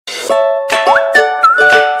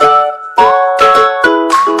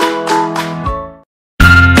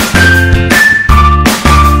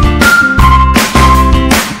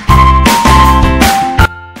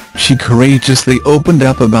courageously opened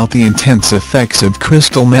up about the intense effects of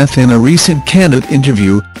crystal meth in a recent Candid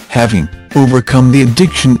interview, having overcome the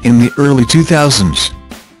addiction in the early 2000s.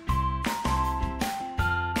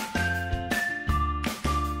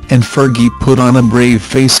 And Fergie put on a brave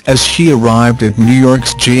face as she arrived at New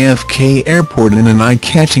York's JFK airport in an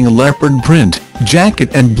eye-catching leopard print jacket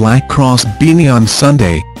and black cross beanie on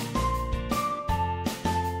Sunday.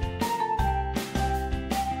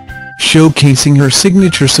 Showcasing her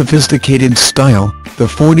signature sophisticated style, the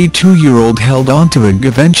 42-year-old held onto a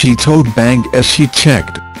Givenchy tote bag as she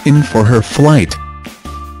checked in for her flight.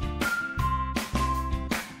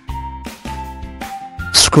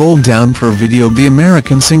 Scroll down for video. The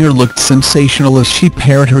American singer looked sensational as she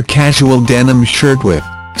paired her casual denim shirt with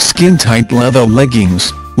skin-tight leather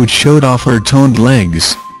leggings, which showed off her toned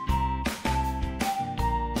legs.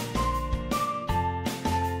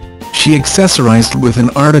 She accessorized with an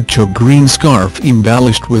artichoke green scarf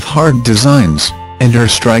embellished with heart designs, and her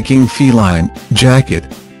striking feline jacket.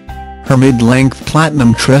 Her mid-length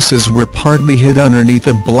platinum tresses were partly hid underneath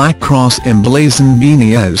a black cross emblazoned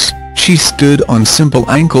beanie as she stood on simple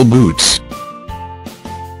ankle boots.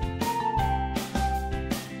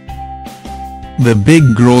 The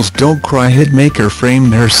Big Girls Don't Cry hitmaker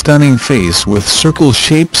framed her stunning face with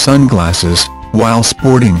circle-shaped sunglasses, while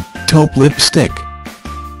sporting taupe lipstick.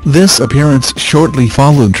 This appearance shortly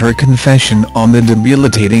followed her confession on the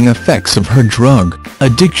debilitating effects of her drug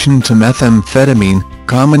addiction to methamphetamine,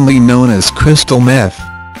 commonly known as crystal meth.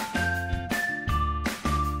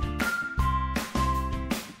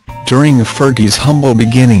 During Fergie's humble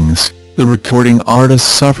beginnings, the recording artist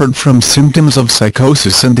suffered from symptoms of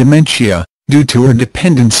psychosis and dementia due to her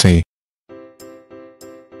dependency.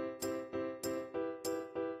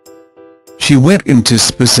 She went into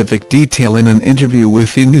specific detail in an interview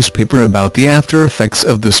with the newspaper about the after-effects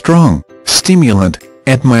of the strong stimulant.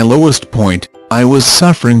 At my lowest point, I was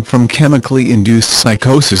suffering from chemically induced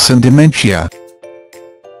psychosis and dementia.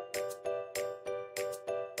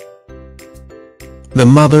 The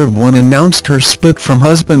mother of one announced her split from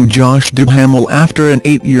husband Josh Duhamel after an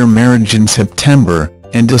 8-year marriage in September,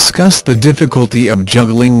 and discussed the difficulty of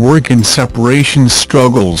juggling work and separation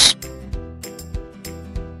struggles.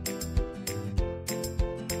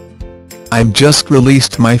 "I've just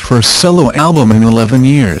released my first solo album in 11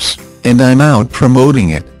 years, and I'm out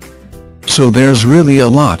promoting it. So there's really a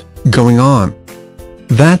lot going on.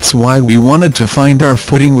 That's why we wanted to find our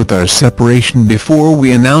footing with our separation before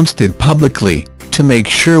we announced it publicly, to make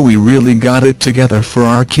sure we really got it together for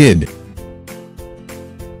our kid."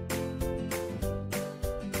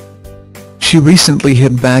 She recently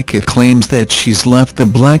hit back at claims that she's left the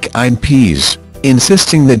Black Eyed Peas,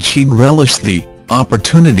 insisting that she'd relish the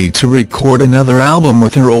opportunity to record another album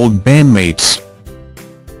with her old bandmates.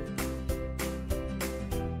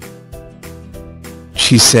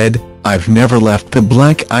 She said, "I've never left the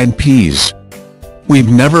Black Eyed Peas.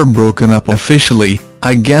 We've never broken up officially,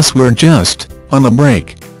 I guess we're just on a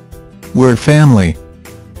break. We're family.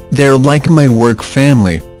 They're like my work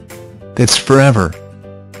family. That's forever."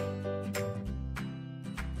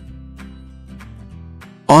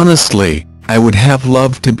 "Honestly, I would have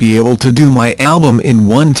loved to be able to do my album in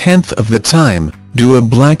 1/10 of the time, do a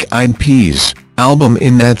Black Eyed Peas album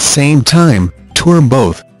in that same time, tour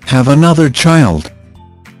both, have another child.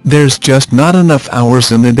 There's just not enough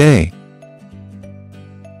hours in the day."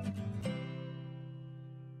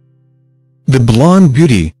 The blonde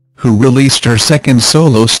beauty, who released her second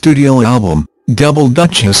solo studio album, Double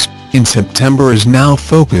Duchess, in September, is now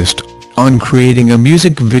focused on creating a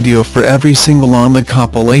music video for every single on the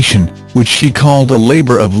compilation, which she called a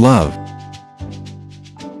labor of love.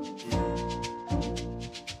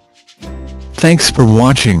 Thanks for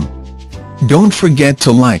watching. Don't forget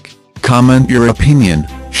to like, comment your opinion,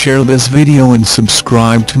 share this video and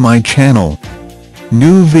subscribe to my channel.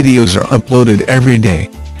 New videos are uploaded every day.